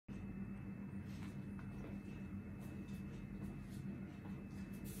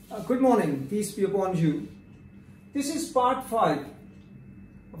Good morning, peace be upon you. This is part 5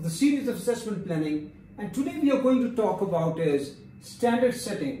 of the series of assessment planning, and today we are going to talk about is standard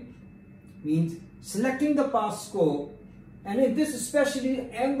setting, means selecting the pass score, and in this especially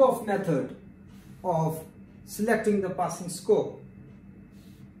Angoff method of selecting the passing score.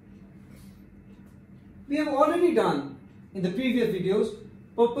 We have already done in the previous videos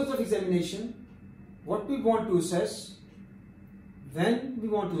purpose of examination, what we want to assess, when we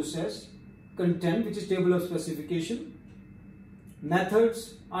want to assess, content, which is table of specification,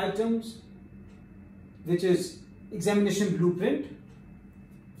 methods, items, which is examination blueprint,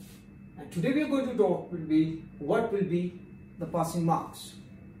 and today we are going to talk what will be the passing marks.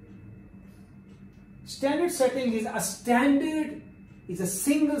 Standard setting is a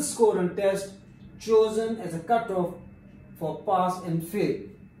single score on test chosen as a cutoff for pass and fail.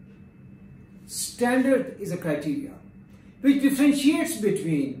 Standard is a criteria which differentiates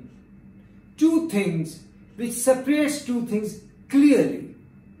between two things, which separates two things clearly.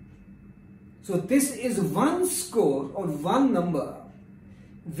 So this is one score or one number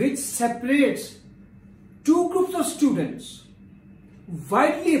which separates two groups of students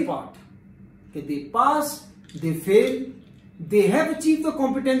widely apart. Okay, they pass, they fail, they have achieved the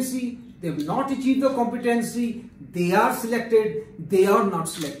competency, they have not achieved the competency, they are selected, they are not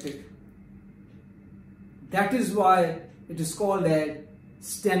selected. That is why it is called a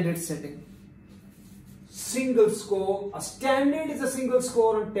standard setting. Single score, a standard is a single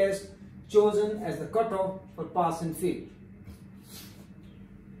score on test chosen as the cutoff for pass and fail.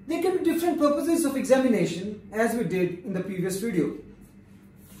 There can be different purposes of examination as we did in the previous video.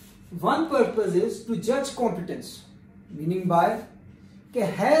 One purpose is to judge competence, meaning by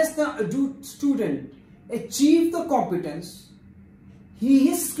has the student achieved the competence, he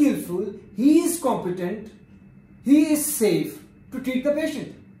is skillful, he is competent, he is safe to treat the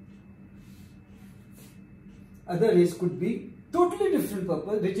patient. Other is could be totally different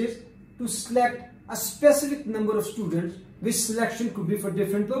purpose, which is to select a specific number of students, which selection could be for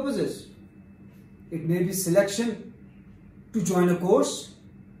different purposes. It may be selection to join a course,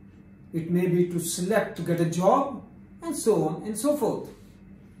 it may be to select to get a job, and so on and so forth.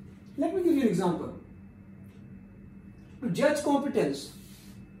 Let me give you an example. To judge competence,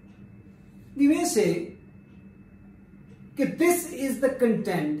 we may say that this is the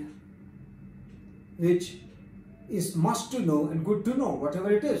content which is must to know and good to know,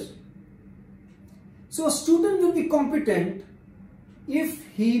 whatever it is. So a student will be competent if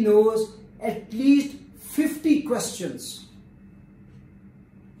he knows at least 50 questions.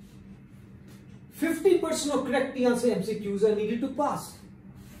 50% of correctly answered MCQs are needed to pass.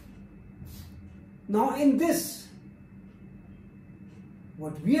 Now in this,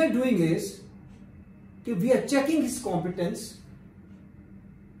 what we are doing is, we are checking his competence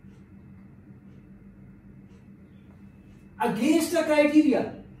against the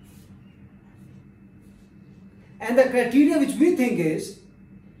criteria. And the criteria which we think is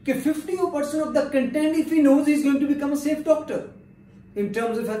 50% of the content, if he knows, he is going to become a safe doctor in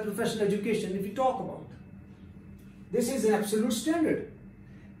terms of health professional education, if we talk about. This is an absolute standard.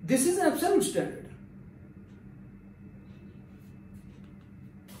 This is an absolute standard.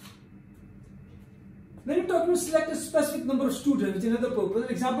 When you talk to select a specific number of students, which is another purpose, an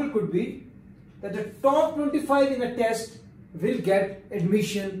example could be that the top 25 in a test will get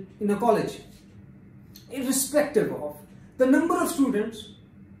admission in a college, irrespective of the number of students,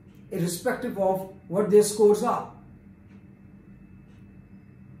 irrespective of what their scores are.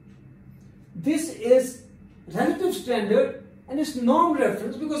 This is relative standard and it's norm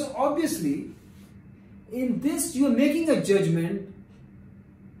reference, because obviously in this you are making a judgment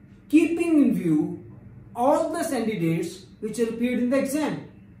keeping in view all the candidates which have appeared in the exam.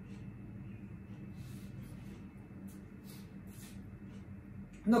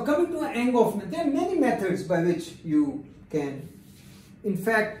 Now coming to Angoff method, there are many methods by which you can in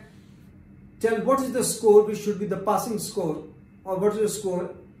fact tell what is the score which should be the passing score, or what is the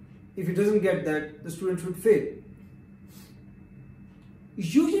score if he doesn't get that the student should fail.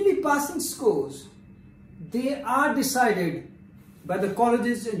 Usually passing scores, they are decided by the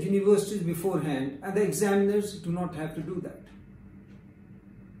colleges and universities beforehand, and the examiners do not have to do that.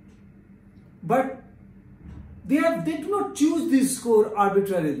 But they do not choose this score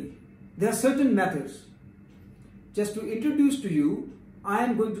arbitrarily. There are certain methods. Just to introduce to you, I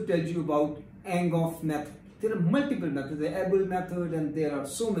am going to tell you about Angoff method. There are multiple methods, the Abel method, and there are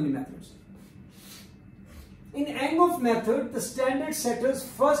so many methods. In Angoff method, the standard setters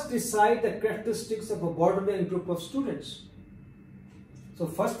first decide the characteristics of a borderline group of students. So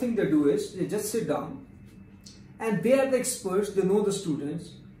first thing they do is they just sit down and they are the experts, they know the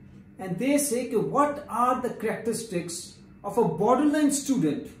students, and they say what are the characteristics of a borderline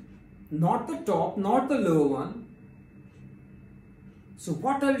student, not the top, not the lower one. So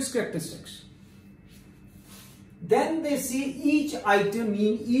what are its characteristics? Then they see each item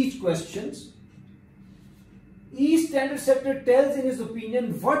in each questions. Each standard setter tells in his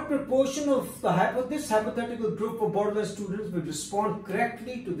opinion what proportion of this hypothetical group of borderline students will respond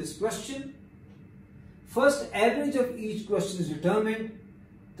correctly to this question. First, average of each question is determined.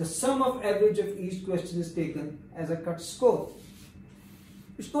 The sum of average of each question is taken as a cut score.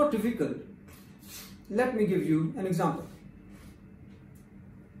 It's not difficult. Let me give you an example.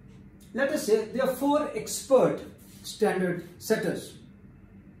 Let us say there are 4 expert standard setters.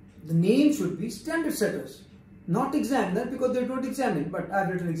 The name should be standard setters, not examiner, because they don't examine, but I've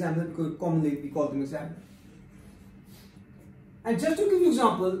written examiner because commonly we call them examiner. And just to give you an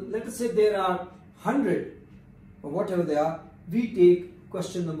example, let us say there are 100 or whatever they are. We take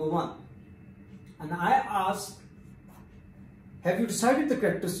question number 1 and I ask, have you decided the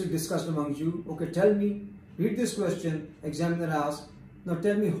characteristic discussed among you? Okay, tell me, read this question. Examiner asks, now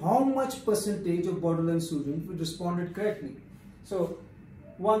tell me how much percentage of borderline students will responded correctly. So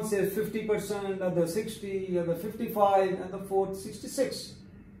one says 50%, other 60, other 55, and the fourth 66.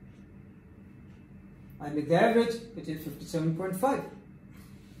 I make the average, which is 57.5.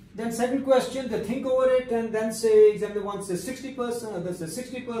 Then second question, they think over it and then say, examiner one says 60%, other says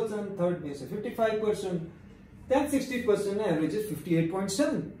 60%, third may say 55%, then 60%, average is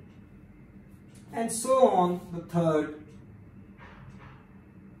 58.7. And so on, the third,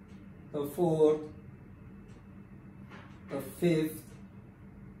 the fourth, the fifth,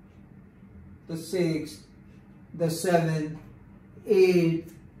 the sixth, the seventh,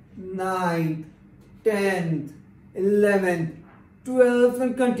 eighth, ninth, 10th, 11th, 12th,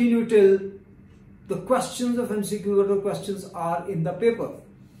 and continue till the questions of MCQ or the questions are in the paper.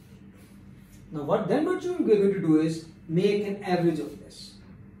 Now what you're going to do is make an average of this.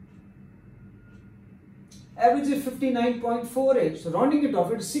 Average is 59.48, so rounding it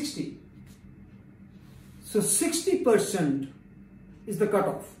off, it is 60. So 60% is the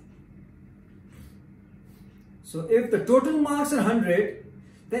cutoff. So if the total marks are 100,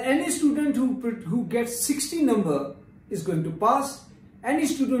 then any student who gets 60 number is going to pass. Any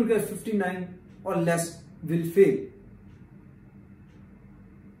student who gets 59 or less will fail.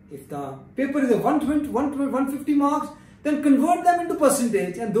 If the paper is a 150 marks, then convert them into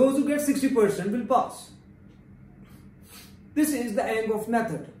percentage and those who get 60% will pass. This is the Angoff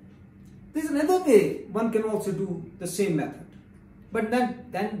method. There is another way one can also do the same method, but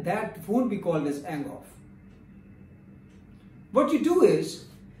then that won't be called as Angoff. What you do is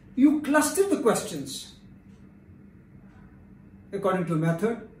you cluster the questions according to a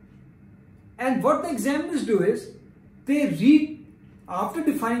method, and what the examiners do is they read, after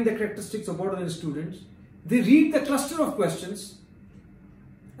defining the characteristics of borderline students, they read the cluster of questions,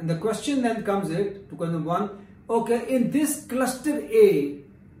 and the question then comes to question 1. Okay, in this cluster A,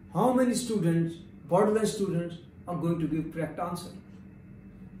 how many students, borderline students, are going to give correct answer?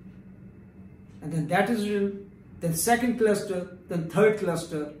 And then that is written, then second cluster, then third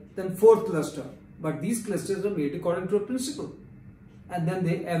cluster, then fourth cluster. But these clusters are made according to a principle. And then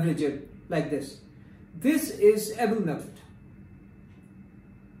they average it like this. This is Abel method.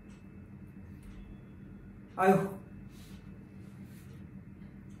 I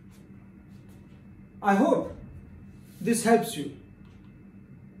hope this helps you.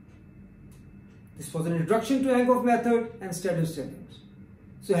 This was an introduction to Angoff method and standard settings.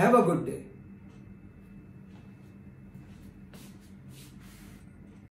 So have a good day.